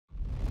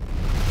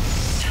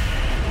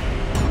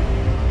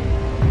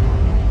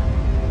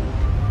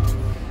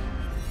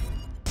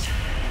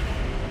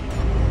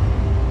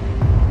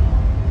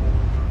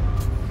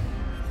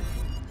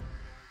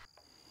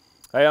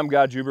Hey, I'm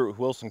Guy Jubert with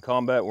Wilson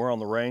Combat. We're on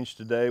the range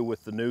today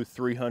with the new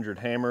 300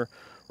 hammer.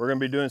 We're going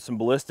to be doing some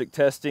ballistic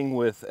testing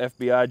with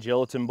FBI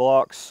gelatin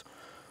blocks,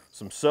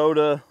 some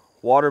soda,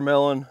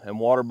 watermelon, and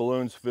water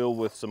balloons filled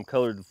with some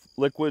colored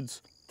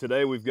liquids.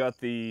 Today we've got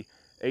the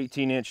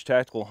 18-inch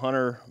Tactical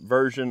Hunter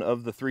version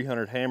of the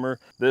 300 hammer.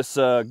 This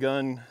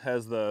gun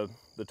has the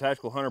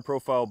Tactical Hunter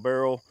profile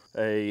barrel,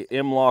 a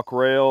M-lock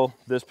rail.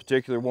 This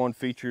particular one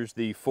features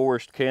the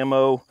Forest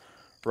Camo,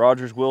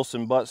 Rogers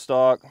Wilson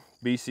buttstock,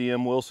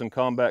 BCM Wilson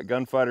Combat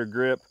Gunfighter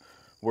grip.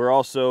 We're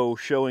also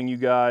showing you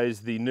guys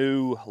the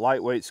new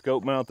lightweight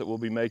scope mount that we'll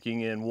be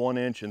making in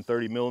 1-inch and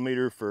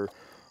 30mm for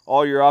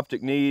all your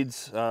optic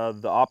needs.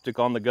 The optic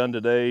on the gun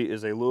today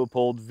is a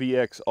Leupold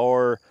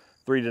VXR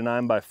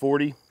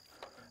 3-9x40.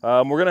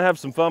 We're going to have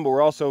some fun, but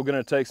we're also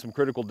going to take some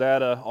critical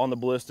data on the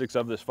ballistics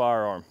of this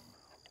firearm.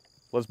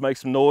 Let's make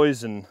some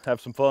noise and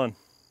have some fun.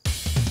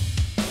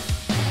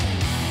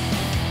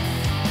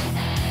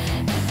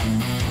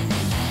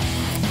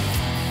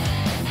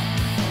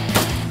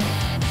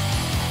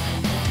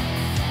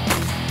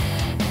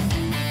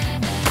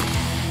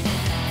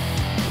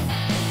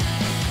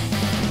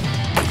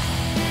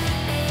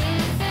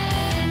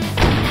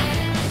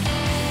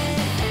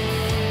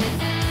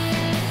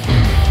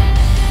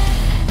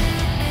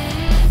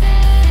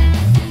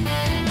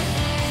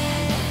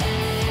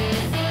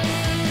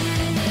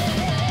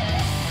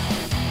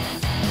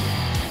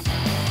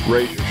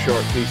 Razor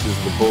sharp pieces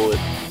of the bullet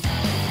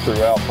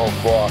throughout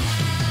both blocks.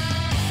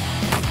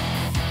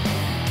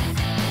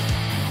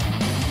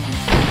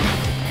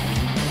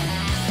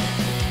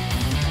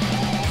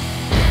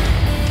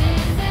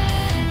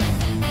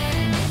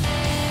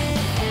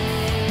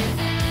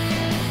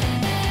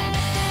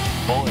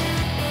 Bullet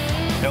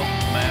helped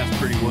mask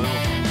pretty well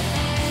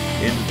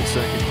into the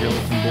second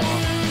gelatin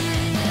block.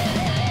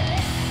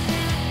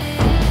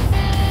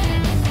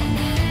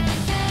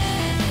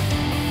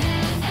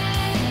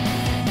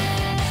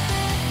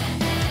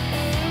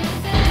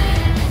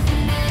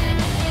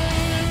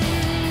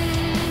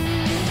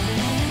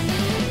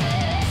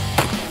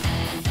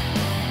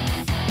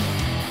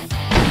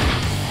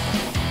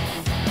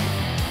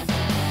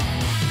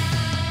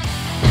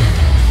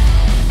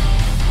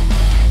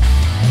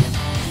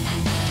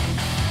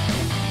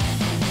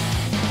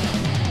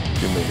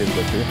 Give me a hit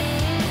up here.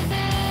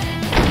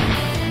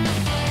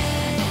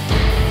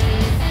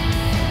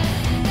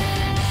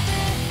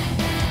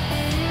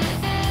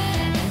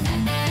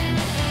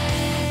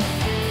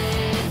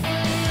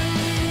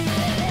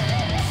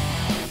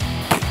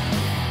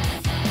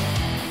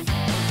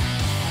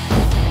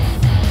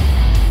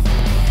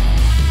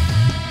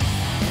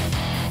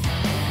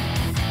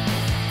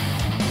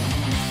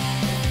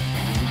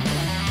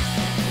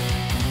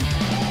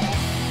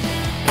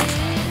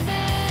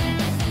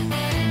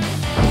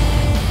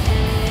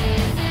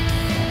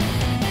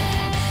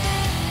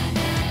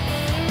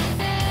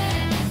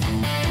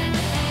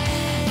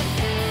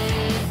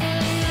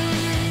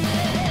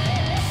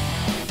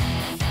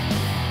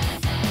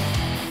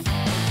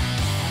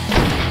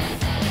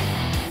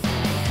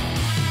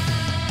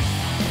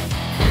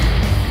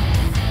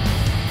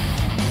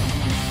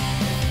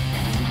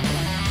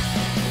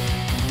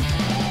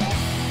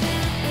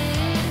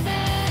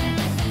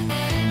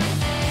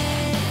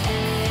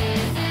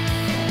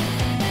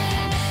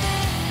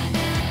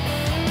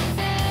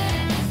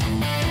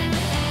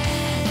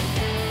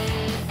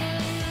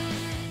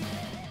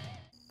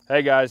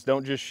 Hey guys,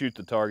 don't just shoot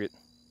the target,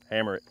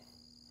 hammer it.